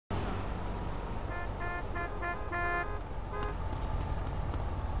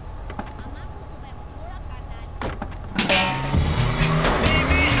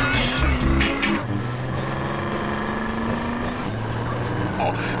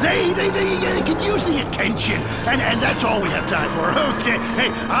They can use the attention, and that's all we have time for. Okay,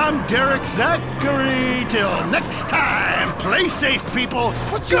 hey, I'm Derek Thackeray. Till next time, play safe, people.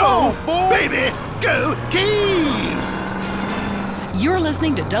 Go, baby, go team! You're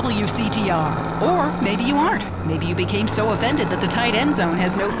listening to WCTR. Or maybe you aren't. Maybe you became so offended that the tight end zone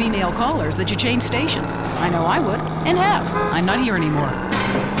has no female callers that you changed stations. I know I would, and have. I'm not here anymore.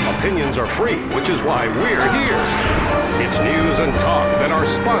 Opinions are free, which is why we're here. It's news and talk that our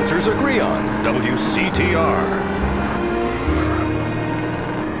sponsors agree on. WCTR.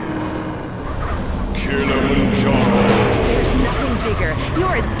 There's nothing bigger.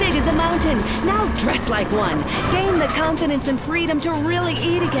 You're as big as a mountain. Now dress like one. Gain the confidence and freedom to really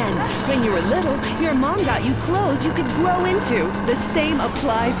eat again. When you were little, your mom got you clothes you could grow into. The same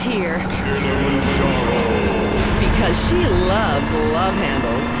applies here. Because she loves love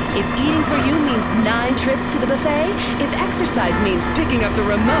handles. If eating for you means 9 trips to the buffet, if exercise means picking up the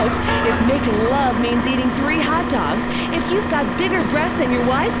remote, if making love means eating 3 hot dogs, if you've got bigger breasts than your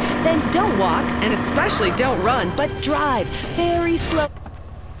wife, then don't walk, and especially don't run, but drive very slow.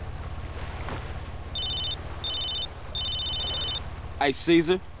 Hey,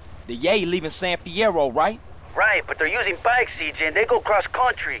 Caesar, the Yay leaving San Fierro, right? Right, but they're using bikes, CJ, and they go cross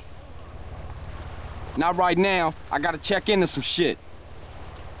country. Not right now. I gotta check into some shit.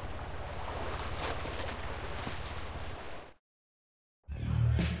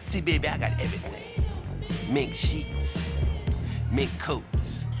 See, baby, I got everything. Mink sheets, mink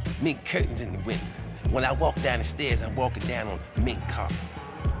coats, mink curtains in the window. When I walk down the stairs, I'm walking down on mink carpet.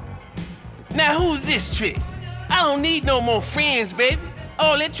 Now, who's this trick? I don't need no more friends, baby.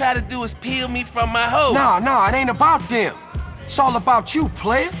 All they try to do is peel me from my hoe. Nah, it ain't about them. It's all about you,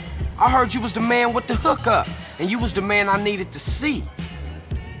 player. I heard you was the man with the hookup, and you was the man I needed to see.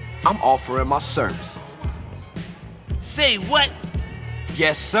 I'm offering my services. Say what?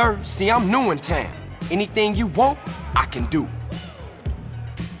 Yes, sir. See, I'm new in town. Anything you want, I can do.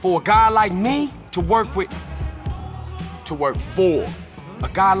 For a guy like me to work with, to work for a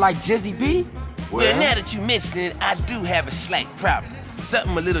guy like Jizzy B? Well, now that you mention it, I do have a slight problem.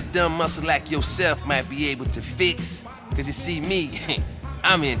 Something a little dumb muscle like yourself might be able to fix. Cause you see me,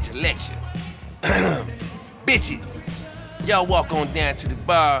 I'm intellectual. Bitches, y'all walk on down to the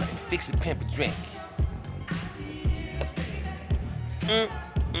bar and fix a pimp a drink.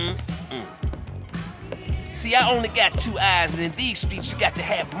 See, I only got 2 eyes, and in these streets, you got to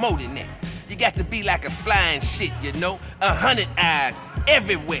have more than that. You got to be like a flying shit, you know? 100 eyes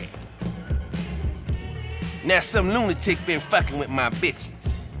everywhere. Now some lunatic been fucking with my bitches.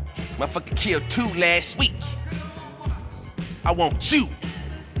 Motherfucker killed 2 last week. I want you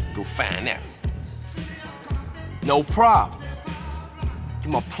to go find out. No problem. You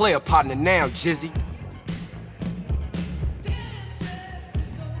my player partner now, Jizzy.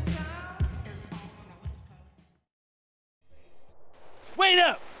 Wait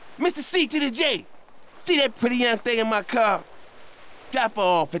up! Mr. C to the J. See that pretty young thing in my car? Drop her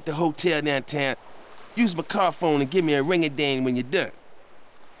off at the hotel downtown. Use my car phone and give me a ring-a-ding when you're done.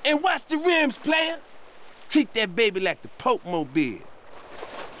 And watch the rims, player. Treat that baby like the Pope Mobile.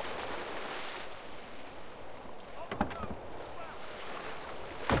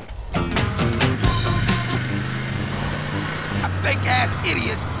 Fake-ass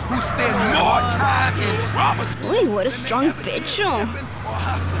idiots who spend more time in drama school. Uy, what a strong bedroom.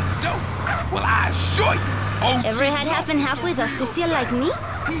 Well, I assure you. Ever had half and half with a sucia like me?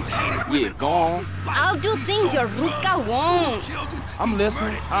 Yeah, go on. I'll do things your ruca won't. I'm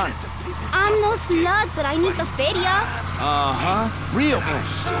listening. I'm no slut, but I need the feria. Real.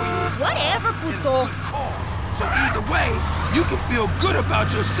 Whatever, puto. So either way, you can feel good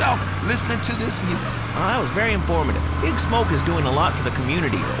about yourself listening to this music. That was very informative. Big Smoke is doing a lot for the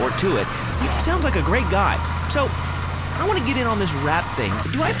community, or to it. He sounds like a great guy. So, I want to get in on this rap thing.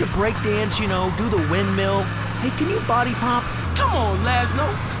 Do I have to break dance, you know, do the windmill? Hey, can you body pop? Come on, Laszlo.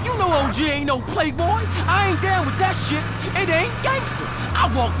 You know OG ain't no playboy. I ain't down with that shit. It ain't gangster.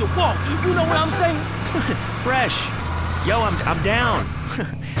 I walk the walk. You know what I'm saying? Fresh. Yo, I'm down.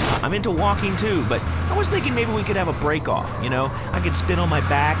 I'm into walking too, but I was thinking maybe we could have a break-off, you know? I could spin on my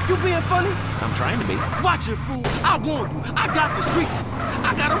back. You being funny? I'm trying to be. Watch it, fool. I warn you. I got the streets.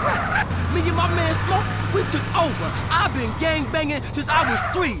 I got a rap. Me and my man Smoke, we took over. I've been gang-banging since I was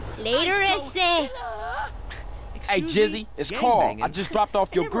 3. Later, este. Hey, Jizzy, it's Carl. I just dropped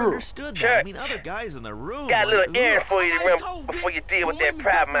off your girl. Sure. I mean, other guys in the room. Got a little errand for you to run before you deal with that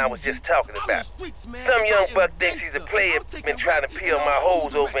problem I was just talking about. Some young buck thinks he's a player, been trying to peel my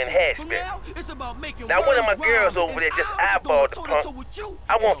hoes over in Hashville. Now one of my girls over there just eyeballed the punk.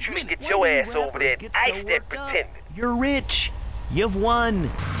 I want you to get your ass over there and ice that pretender. You're rich. You've won.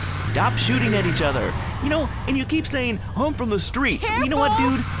 Stop shooting at each other. You know, and you keep saying, I'm from the streets. You know what,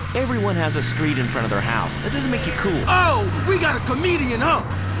 dude? Everyone has a street in front of their house. That doesn't make you cool. Oh, we got a comedian, huh?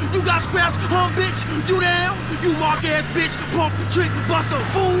 You got scraps, huh, bitch? You down? You mark-ass bitch, pump, trick, buster,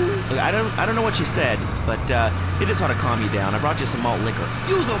 fool. Look, I don't know what you said, but this ought to calm you down. I brought you some malt liquor.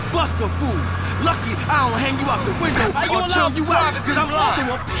 You's a buster fool. Lucky I don't hang you out the window or chump you out, because I'm also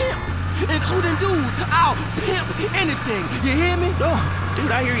a pimp. Including dudes, I'll pimp anything. You hear me? Oh, dude,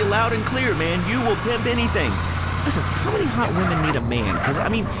 I hear you loud and clear, man. You will pimp anything. Listen, how many hot women need a man? Because, I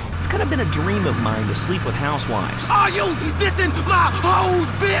mean, it's kind of been a dream of mine to sleep with housewives. Are you dissing my hoes,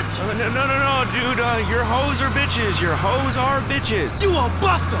 bitch? No, dude. Your hoes are bitches. Your hoes are bitches. You a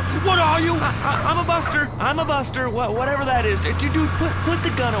buster. What are you? I'm a buster. I'm a buster. Whatever that is. Dude, put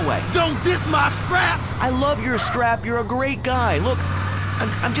the gun away. Don't diss my scrap. I love your scrap. You're a great guy. Look,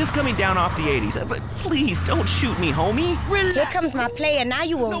 I'm just coming down off the 80s. But please, don't shoot me, homie. Relax. Here comes my player. Now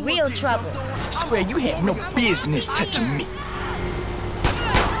you in real trouble. Square, you had no business touching me.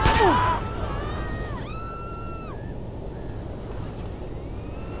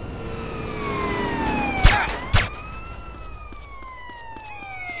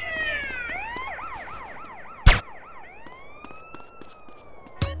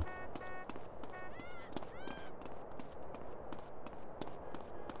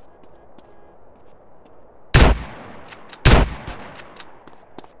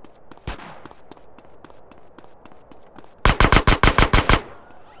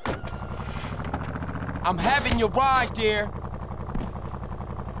 I'm having your ride, dear.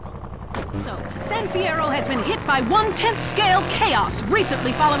 San Fierro has been hit by 1/10 scale chaos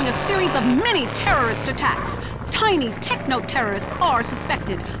recently following a series of many terrorist attacks. Tiny techno-terrorists are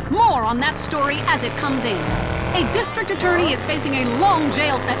suspected. More on that story as it comes in. A district attorney is facing a long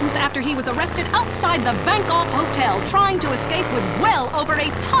jail sentence after he was arrested outside the Bankoff Hotel trying to escape with well over a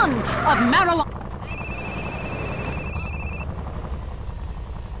ton of marijuana.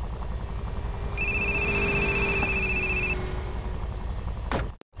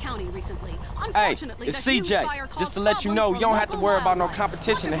 Hey, it's CJ. Just to let you know, you don't have to worry about no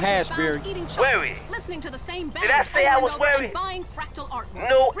competition in Hashberry. Worry? Did I say I was worried?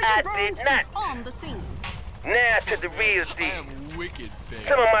 No, I did not. Now to the real deal.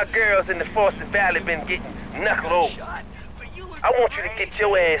 Some of my girls in the Foster Valley been getting knuckled over. I want you to get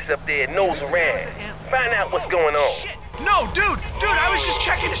your ass up there and nose around. Find out what's going on. No, dude, I was just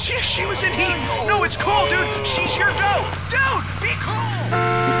checking to see if she was in heat. No, it's cool, dude. She's your dope. Dude, be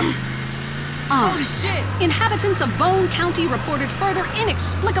cool. Holy shit! Inhabitants of Bone County reported further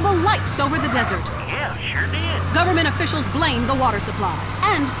inexplicable lights over the desert. Yeah, sure did. Government officials blamed the water supply.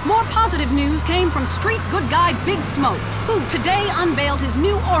 And more positive news came from street good guy Big Smoke, who today unveiled his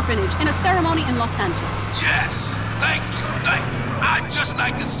new orphanage in a ceremony in Los Santos. Yes, thank you. I'd just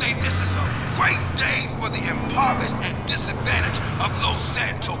like to say this is a great day for the impoverished and disadvantaged of Los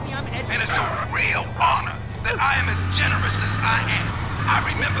Santos. And it's a real honor that I am as generous as I am. I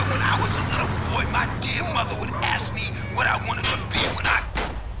remember when I was a little boy, my dear mother would ask me what I wanted to be when I...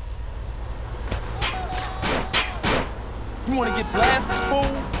 You wanna get blasted, fool?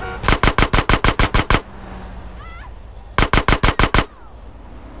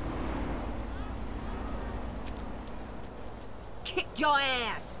 Kick your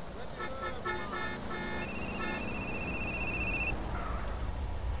ass.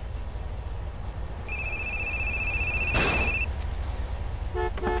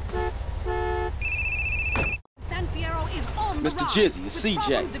 Mr. Jizzy, it's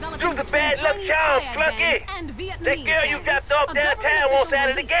CJ. You the bad luck charm, flunky. That girl you dropped off downtown wants out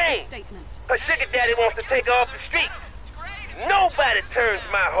of the game. Her sugar daddy wants to take her off the street. Nobody turns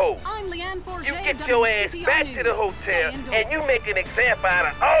my hoe. You get your ass back to the hotel and you make an example out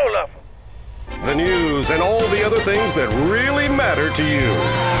of all of them. The news and all the other things that really matter to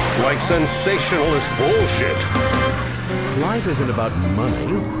you. Like sensationalist bullshit. Life isn't about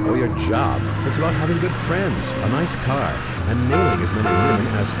money or your job. It's about having good friends, a nice car, and nailing as many women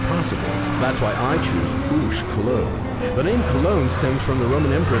as possible. That's why I choose Bouche Cologne. The name Cologne stems from the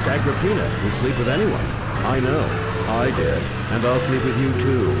Roman Empress Agrippina, who'd sleep with anyone. I know. I did. And I'll sleep with you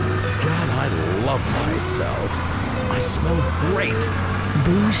too. God, I love myself. I smell great.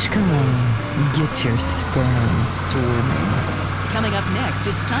 Bouche Cologne. Get your sperm swimming. Coming up next,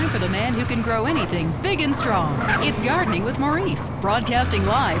 it's time for the man who can grow anything big and strong. It's Gardening with Maurice, broadcasting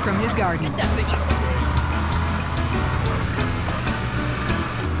live from his garden.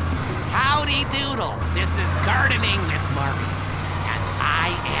 Howdy doodles, this is Gardening with Maurice, and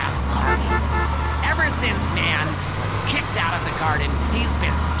I am Maurice. Ever since man was kicked out of the garden, he's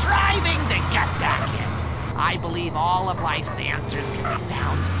been striving to get back in. I believe all of life's answers can be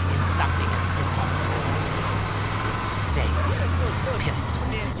found in something as simple as it's steak, it's pistol,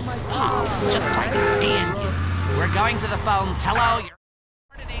 it's palm, just like me and you. We're going to the phones. Hello, you're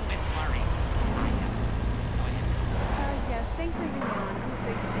gardening with Maurice. Yes, thanks for being on. I'm a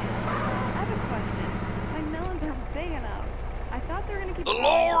big fan. I have a question. My melons aren't big enough. I thought they were going to keep... The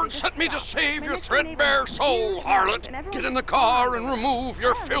Lord sent me to save your threadbare soul, harlot. Get in the car and remove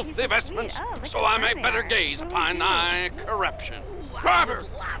your filthy vestments, so I may better gaze upon thy corruption. Driver!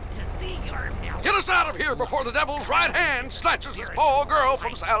 Get us out of here before the devil's right hand snatches this poor girl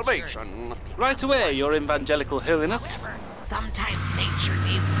from salvation. Right away, Your Evangelical Holiness. Sometimes nature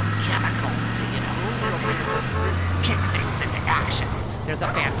needs some chemicals to, kick things into action. There's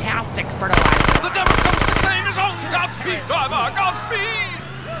a fantastic fertilizer. The devil comes to claim his own. Godspeed, driver,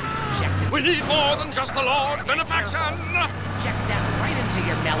 Godspeed! We need more than just the Lord's benefaction. Check them right into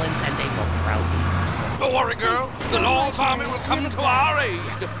your melons and they will grow. Don't worry, girl. The Lord's army will come to our aid.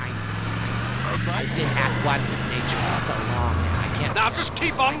 I've been at one with nature for so long now I can't... Now just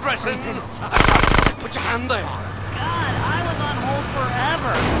keep on dressing. Put your hand there. God, I was on hold forever.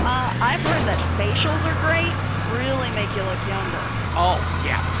 I've heard that facials are great. Really make you look younger. Oh,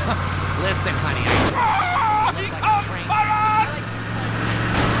 yes. Listen, honey, he comes for us!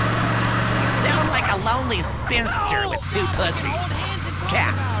 You sound like a lonely spinster with two pussies.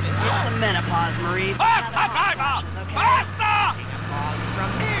 Cats. It's the menopause, Maurice. Faster, driver! Faster! From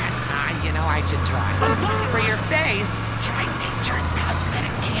man. I should try. For your face, try nature's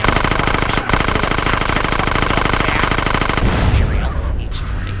cosmetic camouflage. Cereal each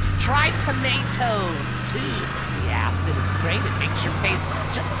morning. Try tomatoes, too. The acid is great. It makes your face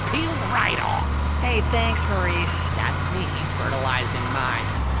just peel right off. Hey, thanks, Maurice. That's me fertilizing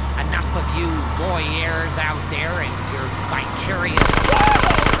minds. Enough of you voyeurs out there and your vicarious...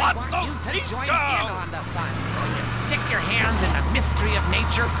 I want you to join in on the fun. When you stick your hands in the mystery of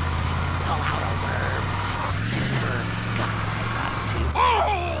nature, pull out a worm. Timber. God, I love to.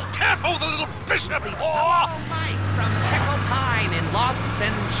 Oh, careful, the little bishop! Oh, Mike from Pickle Pine in Los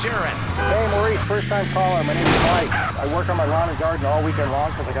Venturas. Hey, Maurice, first-time caller. My name is Mike. I work on my lawn and garden all weekend long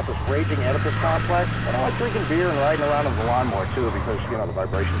because I got this raging Oedipus complex. And I like drinking beer and riding around on the lawnmower, too, because, the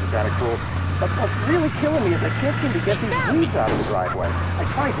vibrations are kind of cool. But what's really killing me is I can't seem to get these weeds out of the driveway. I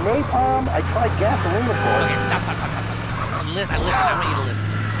tried napalm, I tried gasoline, of course. Okay, stop. Listen, I want you to listen.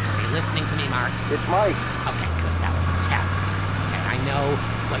 Are you listening to me, Mark? It's Mike. Okay, good. That was a test. Okay, I know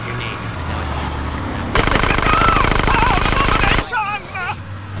what your name is. I know it's... Now listen.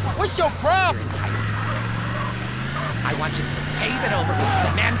 What's your problem? I want you to just pave it over with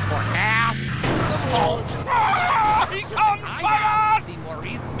cement or asphalt. He comes for us! The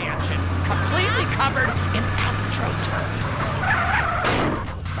Maurice Mansion, completely covered in astroturf. Inside and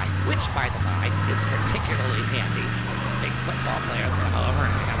outside, which, by the by, is particularly handy. Big football players come over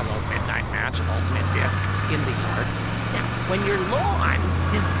and we have a little midnight match of Ultimate Disc in the yard. Now, when your lawn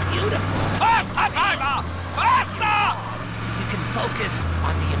is beautiful, you can focus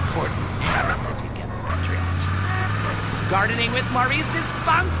on the important matters if you get the drift. Gardening with Maurice is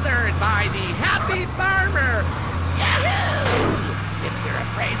sponsored by the Happy Farmer. Yahoo! If you're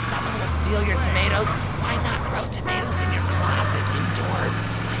afraid someone will steal your tomatoes, why not grow tomatoes in your closet indoors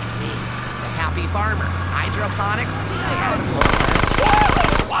like me? The Happy Farmer. Hydroponics and more.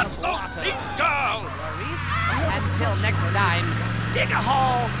 Watch those teeth go! Until next time, dig a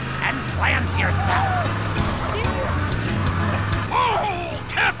hole and plant yourself. Oh,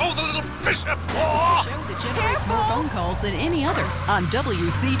 careful, the little bishop! It's the show that generates more phone calls than any other on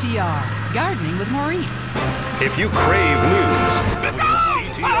WCTR. Gardening with Maurice. If you crave news,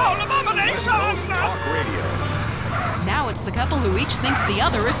 WCTR. Abominations! Talk Radio. Now it's the couple who each thinks the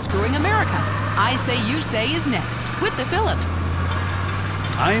other is screwing America. I Say You Say is next with the Phillips.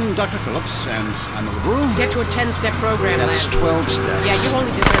 I'm Dr. Phillips, and I'm a liberal. Get to a 10-step program, That's Lance. 12 steps. Yeah, you only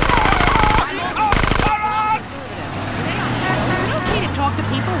deserve it. Is it okay to talk to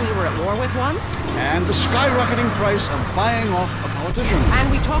people we were at war with once? And the skyrocketing price of buying off a politician. And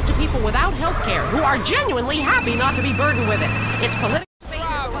we talk to people without health care who are genuinely happy not to be burdened with it. It's political.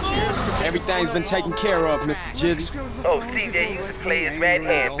 Everything's been taken care of, Mr. Jizzy. Oh, CJ used to play his right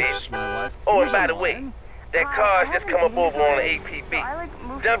hand, baby. Oh, and by the way, that car's just come up over on the APB.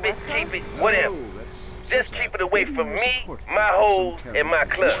 Dump it, keep it, whatever. Just keep it away from me, my hoes, and my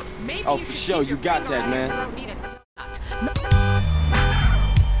club. Oh, for sure, you got that, man.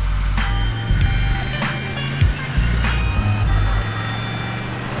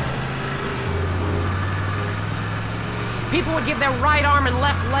 People would give their right arm and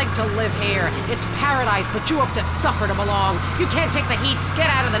left leg to live here. It's paradise, but you have to suffer to belong. You can't take the heat.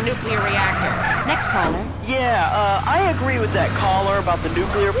 Get out of the nuclear reactor. Next caller. Yeah, I agree with that caller about the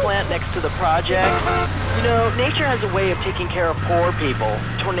nuclear plant next to the project. You know, nature has a way of taking care of poor people.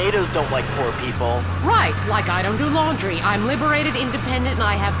 Tornadoes don't like poor people. Right, like I don't do laundry. I'm liberated, independent, and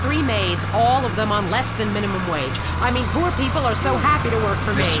I have 3 maids, all of them on less than minimum wage. I mean, poor people are so happy to work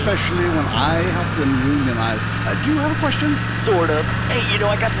for me. Especially when I help them unionize. Do you have a question? Sort of. Hey, you know,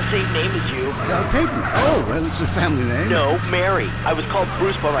 I got the same name as you. Peyton. Oh, well, it's a family name. No, Mary. I was called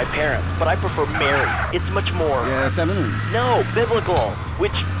Bruce by my parents, but I prefer Mary. It's much more... Yeah, feminine. No, biblical.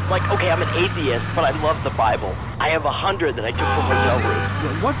 Which, like, okay, I'm an atheist, but I love the Bible. I have 100 that I took from hotel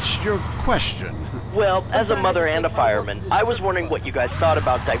rooms. What's your question? Well, as a mother and a fireman, I was wondering what you guys thought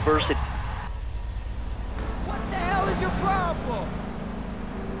about diversity. What the hell is your problem?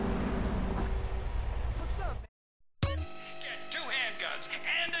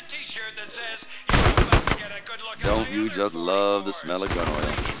 Don't you just love the smell of gun oil?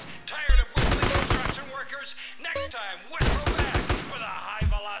 Tired of whistling construction workers? Next time, whistle back with a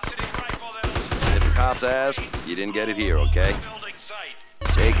high-velocity rifle that'll split. If the cops ask, you didn't get it here, okay?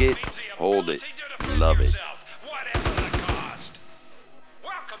 Take it, hold it, love it. Whatever the cost.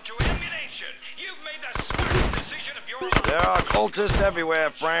 Welcome to ammunition. You've made the smartest decision of your life. There are cultists everywhere,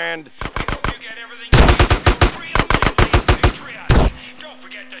 friend. We hope you get everything you need to feel real manly and patriotic. Don't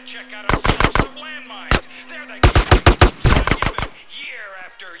forget to check out our selection of landmines. They're the given year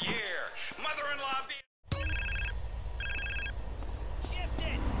after year. Mother-in-law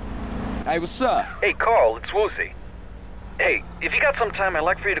Hey, what's up? Hey, Carl, it's Woozy. Hey, if you got some time, I'd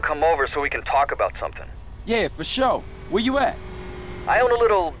like for you to come over so we can talk about something. Yeah, for sure. Where you at? I own a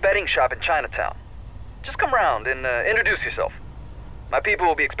little betting shop in Chinatown. Just come around and introduce yourself. My people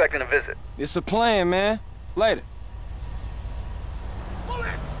will be expecting a visit. It's a plan, man. Later.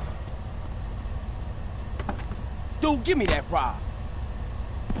 Dude, give me that rod.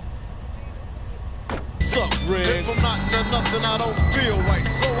 What's up, Red? If I'm not done nothing, I don't feel right,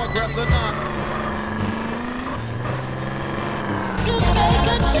 so I grab the knife. To make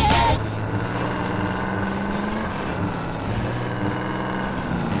a check.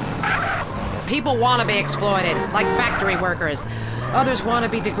 People want to be exploited, like factory workers. Others want to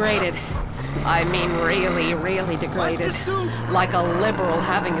be degraded. I mean really, really degraded. Like a liberal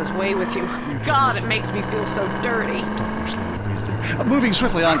having his way with you. God, it makes me feel so dirty. Moving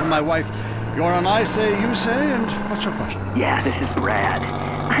swiftly on from my wife. You're on I say, you say, and what's your question? Yeah, this is Brad.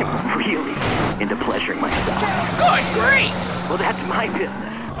 I'm really into pleasuring myself. Good grief! Well, that's my business.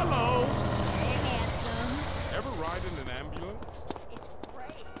 Hello. Hey, handsome. Ever ride in an ambulance? It's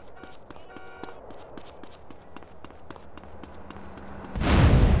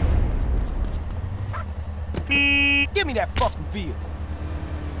great. Give me that fucking vehicle.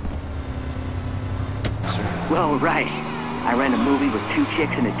 Well, right. I ran a movie with 2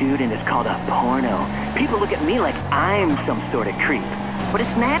 chicks and a dude, and it's called a porno. People look at me like I'm some sort of creep. But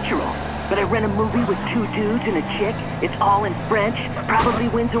it's natural. But I ran a movie with 2 dudes and a chick. It's all in French. Probably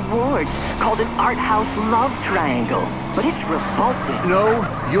wins awards. Called an art house love triangle. But it's revolting. No,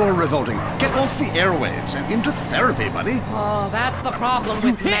 you're revolting. Get off the airwaves and into therapy, buddy. Oh, that's the problem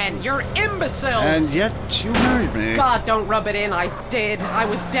with men. You're imbeciles. And yet you married me. God, don't rub it in. I did. I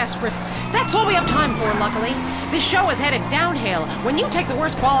was desperate. That's all we have time for, luckily. This show is headed downhill. When you take the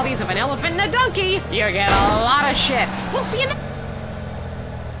worst qualities of an elephant and a donkey, you get a lot of shit. We'll see you next.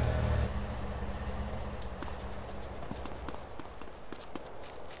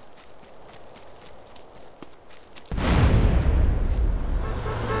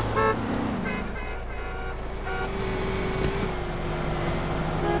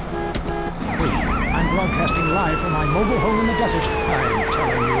 Broadcasting live from my mobile home in the desert. I'm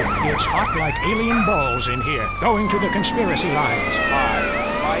telling you, it's hot like alien balls in here. Going to the conspiracy lines. Hi,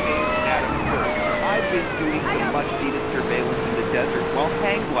 my name's Adam Kirk. I've been doing some much-needed surveillance in the desert while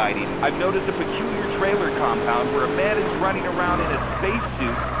hang gliding. I've noticed a peculiar trailer compound where a man is running around in a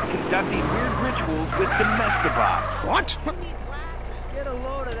spacesuit conducting weird rituals with domestibots. What? Get a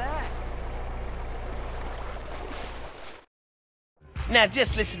load of that. Now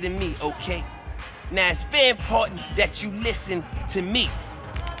just listen to me, okay? Now, it's very important that you listen to me.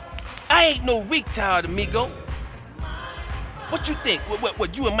 I ain't no retard, amigo. What you think?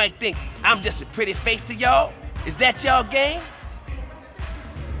 What you and Mike think I'm just a pretty face to y'all? Is that y'all game?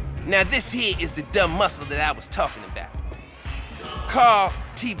 Now, this here is the dumb muscle that I was talking about. Carl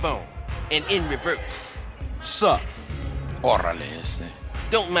T-Bone, and in reverse. Sup? Órale ese.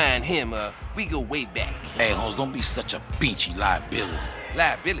 Don't mind him, we go way back. Hey, Holmes, don't be such a beachy liability.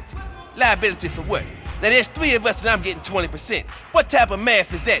 Liability? Liability for what? Now there's 3 of us and I'm getting 20%. What type of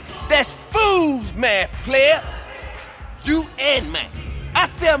math is that? That's fool's math, player. You and Mike. I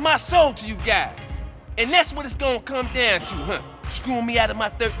sell my soul to you guys. And that's what it's gonna come down to, huh? Screwing me out of my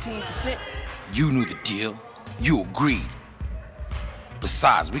 13%? You knew the deal. You agreed.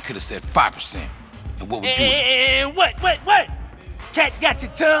 Besides, we could have said 5%. And what would you... And what? Cat got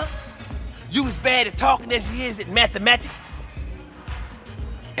your tongue? You as bad at talking as he is at mathematics?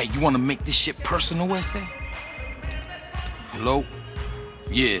 Hey, you want to make this shit personal, S.A.? Hello?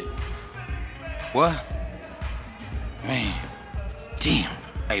 Yeah. What? Man. Damn.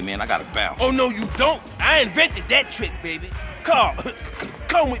 Hey, man, I gotta bounce. Oh, no, you don't. I invented that trick, baby. Carl,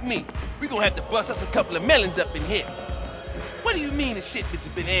 come with me. We gonna have to bust us a couple of melons up in here. What do you mean the shipments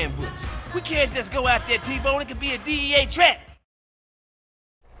have been ambushed? We can't just go out there, T-Bone. It could be a DEA trap.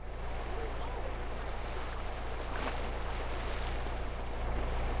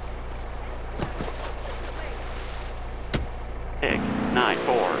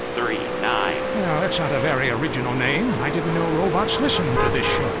 Well, that's not a very original name. I didn't know robots listened to this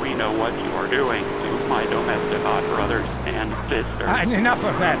show. We know what you are doing to my domestic brothers and sisters. Enough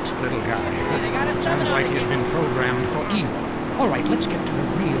of that, little guy. Sounds like he's been programmed for evil. All right, let's get to the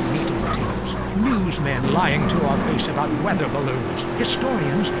real meat and potatoes. Newsmen lying to our face about weather balloons.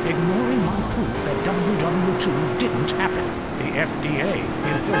 Historians ignoring my proof that WW2 didn't happen. The FDA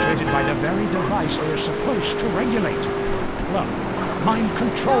infiltrated by the very device they're supposed to regulate. Well, mind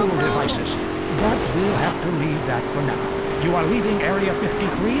control devices. But we'll have to leave that for now. You are leaving Area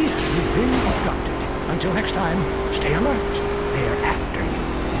 53. You've been abducted. Until next time, stay alert. They're after you.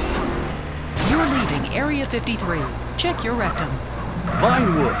 You're leaving Area 53. Check your rectum.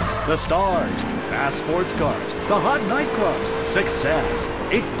 Vinewood, the stars, fast sports cars, the hot nightclubs, success.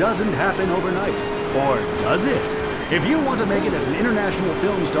 It doesn't happen overnight. Or does it? If you want to make it as an international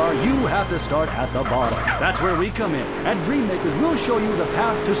film star, you have to start at the bottom. That's where we come in. At Dreammakers, we'll show you the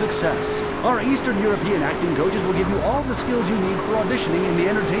path to success. Our Eastern European acting coaches will give you all the skills you need for auditioning in the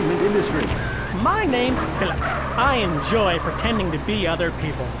entertainment industry. My name's Philip. I enjoy pretending to be other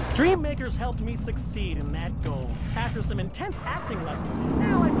people. Dreammakers helped me succeed in that goal. After some intense acting lessons,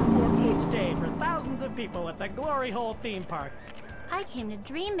 now I perform each day for thousands of people at the Glory Hole theme park. I came to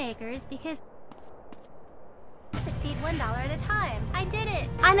Dreammakers because succeed $1 at a time. I did it.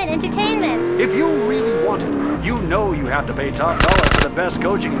 I'm in entertainment. If you really want it, you know you have to pay top dollar for the best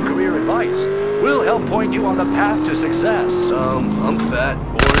coaching and career advice. We'll help point you on the path to success. I'm fat,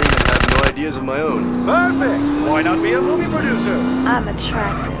 boring, and have no ideas of my own. Perfect! Why not be a movie producer? I'm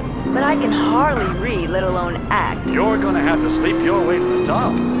attractive, but I can hardly read, let alone act. You're gonna have to sleep your way to the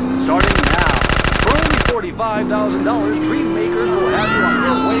top. Starting now. For only $45,000, Dreammakers will have you on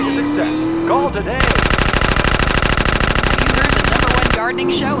your way to success. Call today.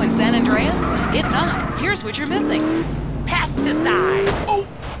 Gardening show in San Andreas? If not, here's what you're missing. Pesticide! Oh!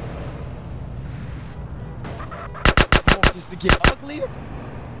 Want this to get uglier?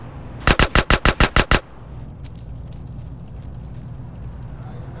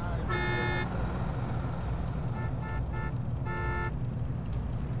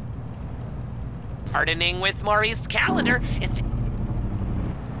 Gardening with Maurice Calendar. It's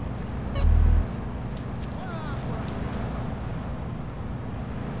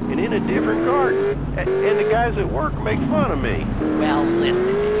and in a different garden. And the guys at work make fun of me. Well, listen,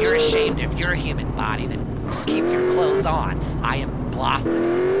 if you're ashamed of your human body, then keep your clothes on. I am blossoming.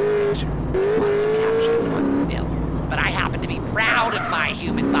 Pictures I wanted to capture on film. But I happen to be proud of my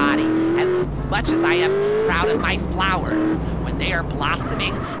human body as much as I am proud of my flowers. When they are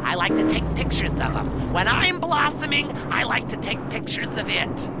blossoming, I like to take pictures of them. When I'm blossoming, I like to take pictures of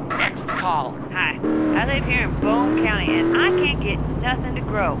it. Next caller. Hi, I live here in Bone County and I can't get nothing to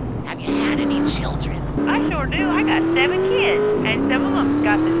grow. Have you had any children? I sure do. I got 7 kids, and some of them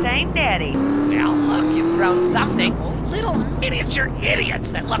got the same daddy. Well, look, you've grown something. Little miniature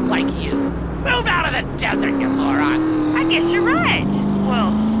idiots that look like you. Move out of the desert, you moron. I guess you're right.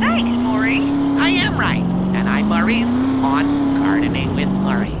 Well, thanks, Maurice. I am right. And I'm Maurice on Gardening with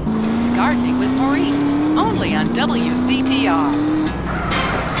Maurice. Gardening with Maurice, only on WCTR.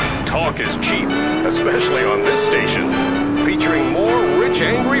 Talk is cheap, especially on this station. Featuring more rich,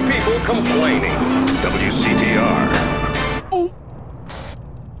 angry people complaining. WCTR. Oh.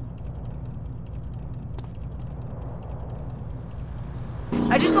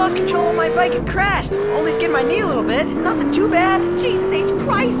 I just lost control of my bike and crashed. Only skinned my knee a little bit. Nothing too bad. Jesus H.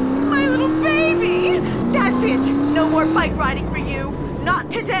 Christ! My little baby! That's it! No more bike riding for you!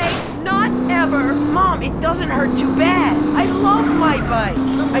 Not today! Not ever! Mom, it doesn't hurt too bad. I love my bike.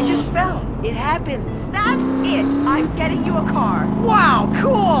 I just fell. It happens. That's it! I'm getting you a car. Wow,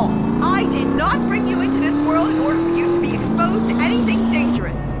 cool! I did not bring you into this world in order for you to be exposed to anything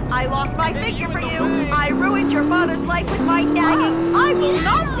dangerous. I lost my figure for you. I ruined your father's life with my nagging. I will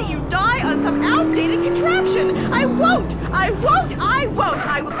will not see you die on some outdated contraption. I won't. I won't. I won't.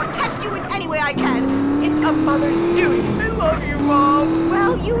 I will protect you in any way I can. It's a mother's duty. I love you, Mom.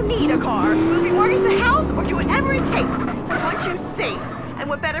 Well, you need a car. We'll remortgage the house or do whatever it takes. I want you safe. And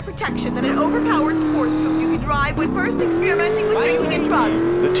what better protection than an overpowered sports coupe you can drive when first experimenting with drinking and drugs?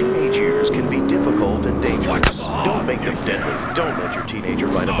 The teenage years can be difficult and dangerous. Don't make them deadly. Don't let your teenager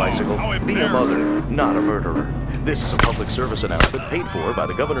ride a bicycle. Be a mother, not a murderer. This is a public service announcement paid for by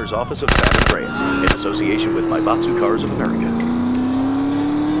the Governor's Office of San Andreas in association with Maibatsu Cars of America.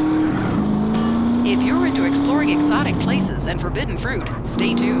 If you're into exploring exotic places and forbidden fruit,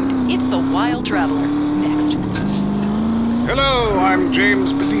 stay tuned. It's The Wild Traveler. Next. Hello, I'm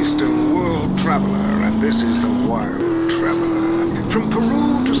James Batista, World Traveler, and this is The Wild Traveler. From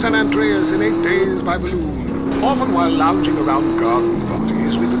Peru to San Andreas in 8 days by balloon. Often while lounging around garden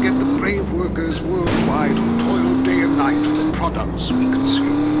parties, we forget the brave workers worldwide who toil day and night for the products we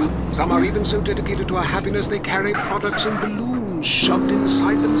consume. Some are even so dedicated to our happiness they carry products in balloons shoved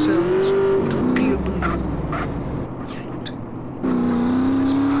inside themselves to be a balloon. Floating.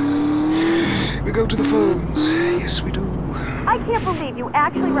 Mesmerizing. We go to the phones. Yes, we do. I can't believe you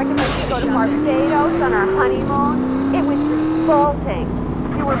actually recommended we go to Barbados on our honeymoon. It was revolting.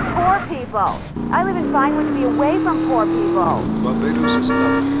 You were poor people. I live in Vinewood to be away from poor people. Barbados is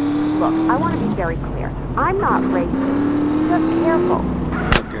lovely. Look, I want to be very clear. I'm not racist. Just careful.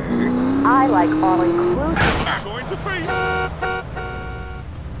 Okay. I like all-inclusive. Going to be.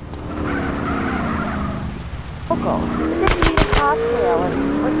 Local. Didn't need a cocktail and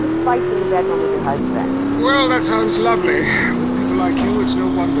put some spice in the bedroom with your husband. Well, that sounds lovely. With people like you, it's no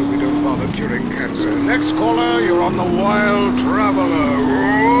wonder we don't bother curing cancer. Next caller, you're on The Wild Traveler.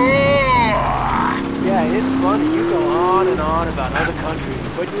 Yeah, it's funny. You go on and on about other countries,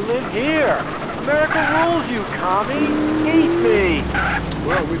 but you live here. America rules, you commie. Eat me.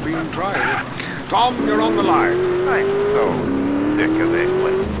 Well, we've been trying. Tom, you're on the line. I'm so sick of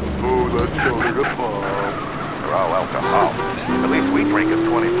England. Oh, let's go to the pub. We're all alcohol. At least we drink a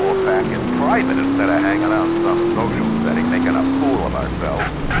 24-pack in private instead of hanging out in some social setting making a fool of ourselves.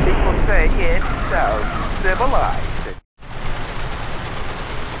 People say it's so civilized.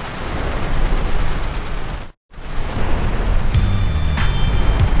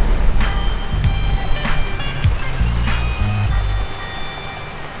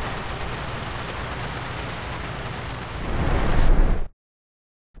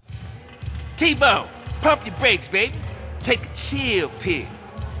 T-Bone, pump your brakes, baby. Take a chill pill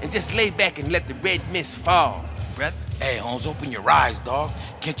and just lay back and let the red mist fall, brother. Hey, Holmes, open your eyes, dog.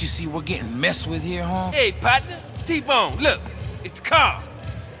 Can't you see we're getting messed with here, Holmes? Hey, partner. T-Bone, look. It's Carl.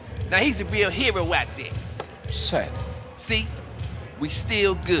 Now, he's a real hero out there. Sad. See? We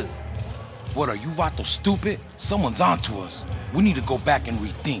still good. What, are you vato stupid? Someone's onto us. We need to go back and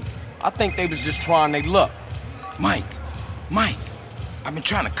rethink. I think they was just trying their luck. Mike, I've been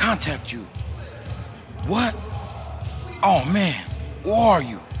trying to contact you. What? Oh, man. Where are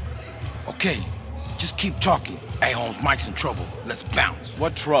you? Okay, just keep talking. Hey, Holmes, Mike's in trouble. Let's bounce.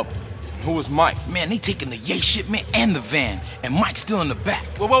 What trouble? Who was Mike? Man, they taking the Yay shipment and the van, and Mike's still in the back.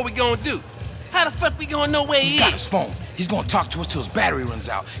 Well, what we gonna do? How the fuck we gonna know where he is? He's got his phone. He's gonna talk to us till his battery runs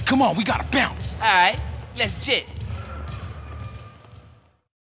out. Come on, we gotta bounce. All right, let's jet.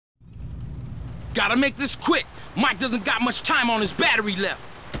 Gotta make this quick. Mike doesn't got much time on his battery left.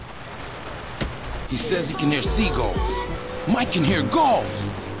 He says he can hear seagulls. Mike can hear gulls.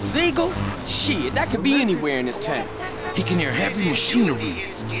 Seagulls? Shit, that could be anywhere in this town. He can hear heavy machinery.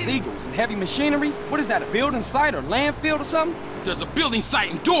 Seagulls and heavy machinery? What is that, a building site or landfill or something? There's a building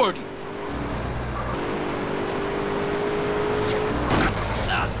site in Doherty.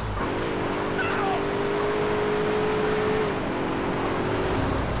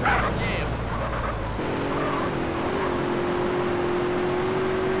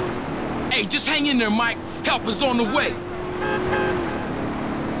 Hey, just hang in there, Mike. Help is on the way.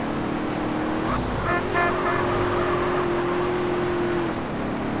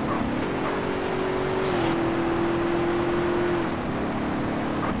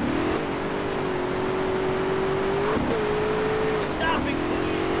 Stopping.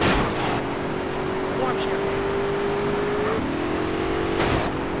 Watch it.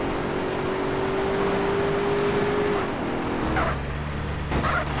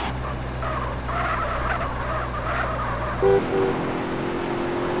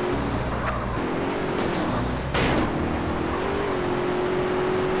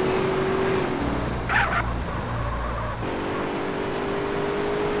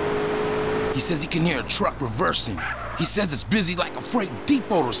 He says he can hear a truck reversing. He says it's busy like a freight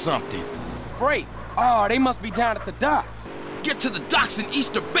depot or something. Freight? Oh, they must be down at the docks. Get to the docks in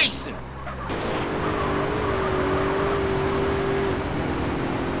Easter Basin.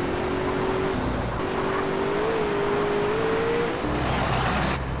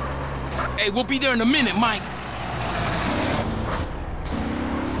 Hey, we'll be there in a minute, Mike.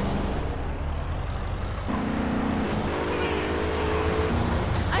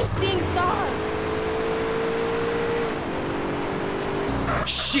 I'm seeing stars.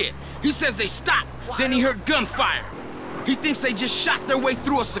 Shit, he says they stopped. Then he heard gunfire. He thinks they just shot their way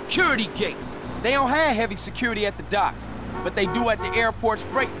through a security gate. They don't have heavy security at the docks, but they do at the airport's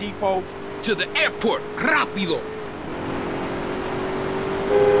freight depot. To the airport, rápido.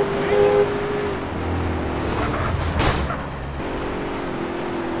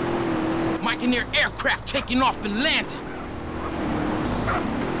 Mike and their aircraft taking off and landing.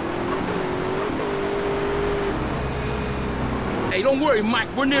 Hey, don't worry, Mike,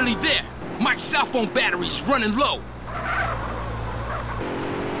 we're nearly there. Mike's cell phone battery's running low.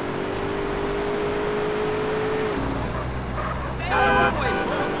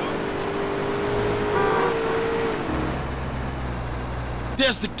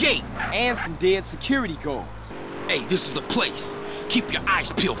 There's the gate. And some dead security guards. Hey, this is the place. Keep your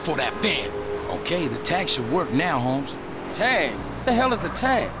eyes peeled for that van. Okay, the tag should work now, Holmes. Tag? The hell is a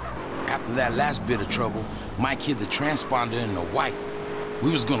tag? After that last bit of trouble, Mike hid the transponder in the white.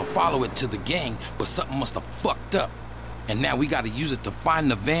 We was gonna follow it to the gang, but something must have fucked up. And now we gotta use it to find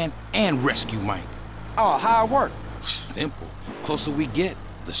the van and rescue Mike. Oh, how it work? Simple. Closer we get,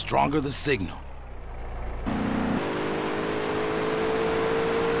 the stronger the signal.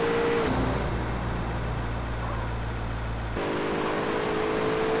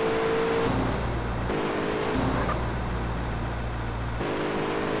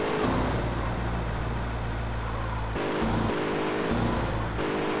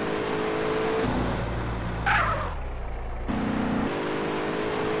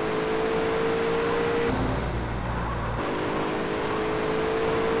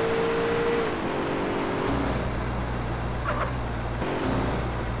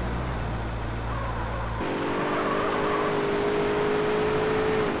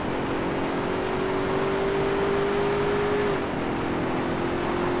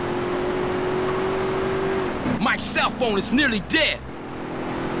 Mike's cell phone is nearly dead.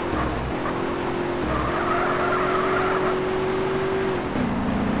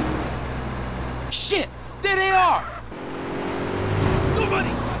 Shit, there they are. Nobody.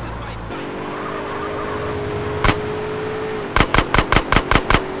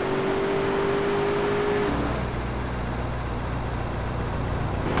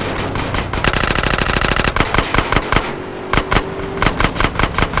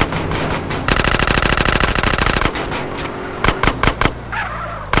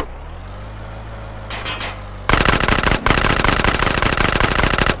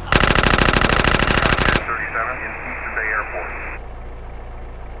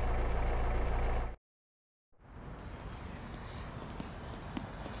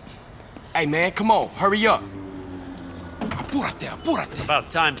 Hey, man, come on, hurry up. Apúrate, apúrate.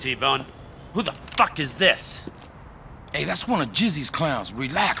 About time, T-Bone. Who the fuck is this? Hey, that's one of Jizzy's clowns.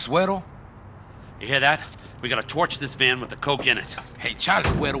 Relax, Güero. You hear that? We gotta torch this van with the coke in it. Hey,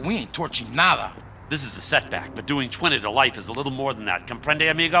 Charlie, Güero, we ain't torching nada. This is a setback, but doing 20 to life is a little more than that. Comprende,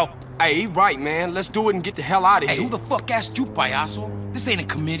 amigo? Hey, he right, man. Let's do it and get the hell out of here. Hey, who the fuck asked you, payaso? This ain't a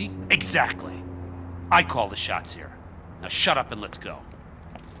committee. Exactly. I call the shots here. Now shut up and let's go.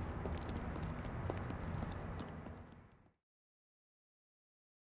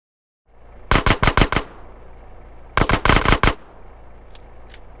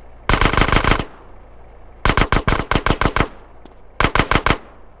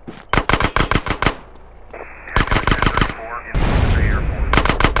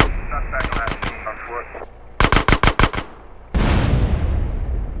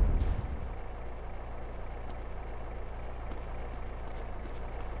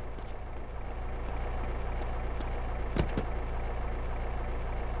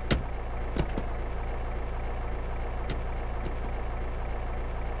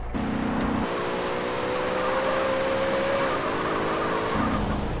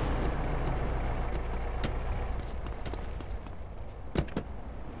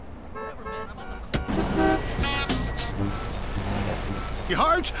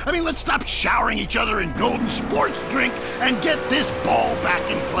 Hearts? I mean, let's stop showering each other in golden sports drink and get this ball back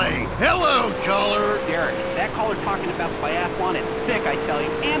in play. Hello, caller. Derek, that caller talking about biathlon is sick, I tell you,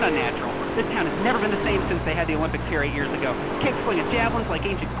 and unnatural. This town has never been the same since they had the Olympics here 8 years ago. Kids slinging javelins like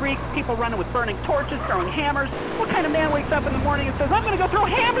ancient Greeks, people running with burning torches, throwing hammers. What kind of man wakes up in the morning and says, I'm going to go throw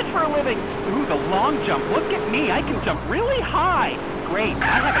hammers for a living? Ooh, the long jump. Look at me. I can jump really high. Great.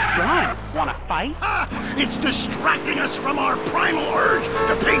 I have a gun. Want to fight? It's distracting us from our primal urge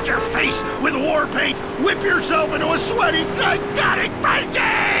to paint your face with war paint, whip yourself into a sweaty, psychotic frenzy,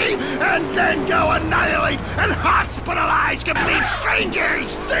 and then go annihilate and hospitalize complete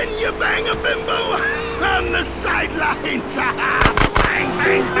strangers. Then you bang a bimbo on the sidelines. Bang,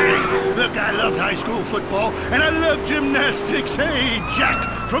 bang, bang. Look, I loved high school football, and I loved gymnastics. Hey,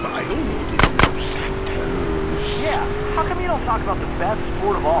 Jack from Idlewood in Los Santos. Yeah, how come you don't talk about the best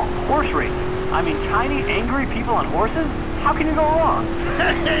sport of all, horse racing? I mean, tiny, angry people on horses? How can you go wrong?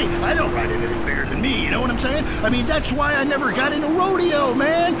 Hey, I don't ride anything bigger than me, you know what I'm saying? I mean, that's why I never got into rodeo,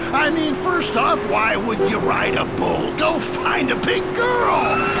 man. I mean, first off, why would you ride a bull? Go find a big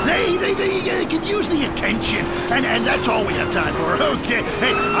girl. They can use the attention, and that's all we have time for. Okay,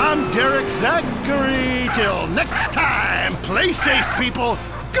 hey, I'm Derek Zachary. Till next time, play safe, people.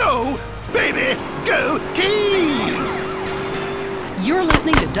 Go, baby, go team! You're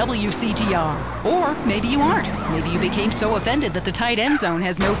listening to WCTR. Or maybe you aren't. Maybe you became so offended that the tight end zone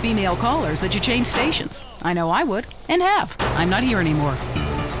has no female callers that you changed stations. I know I would, and have. I'm not here anymore.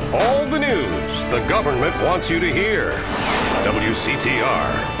 All the news the government wants you to hear.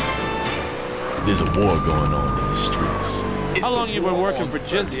 WCTR. There's a war going on in the streets. How long you been working for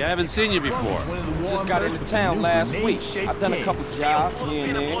Jizzy? I haven't seen you before. Just got into town last week. I've done a couple jobs here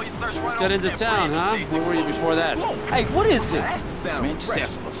and there. Got into town, huh? Where were you before that? Hey, what is it? Man, just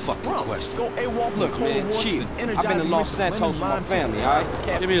answer the fucking question. Look, man, chill. I've been to Los Santos with my family, all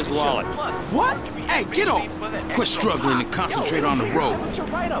right? Give me his wallet. What? Hey, get off! Quit struggling and concentrate on the road.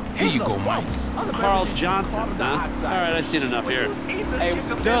 Here you go, Mike. Carl Johnson, huh? All right, I've seen enough here. Hey,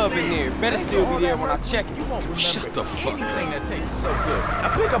 Dub in there. Better still be there when I check you. Shut the fuck up. That tasted so good.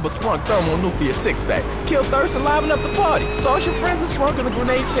 I pick up a Sprunk thermonuclear six-pack, kill thirst and liven up the party. So ask your friends at Sprunk in a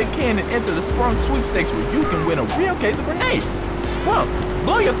grenade shake can and enter the Sprunk sweepstakes where you can win a real case of grenades. Sprunk,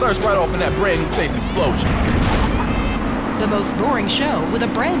 blow your thirst right off in that brand new taste explosion. The most boring show with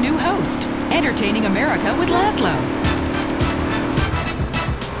a brand new host. Entertaining America with Laszlo.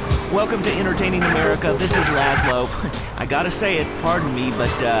 Welcome to Entertaining America. This is Laszlo. I gotta say it, pardon me,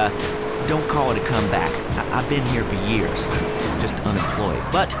 but don't call it a comeback. I've been here for years, just unemployed.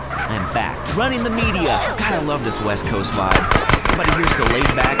 But I'm back, running the media. God, I love this West Coast vibe. Everybody here's so laid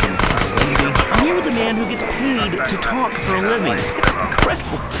back and lazy. I'm here with a man who gets paid to talk for a living. It's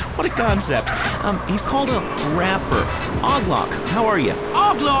incredible. What a concept. He's called a rapper. Oglock, how are you?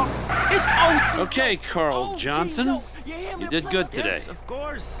 Oglock! It's OT! Okay, Carl Johnson. You did good today. Of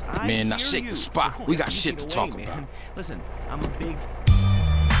course. Man, now shake the spot. We got shit to talk about. Listen, I'm a big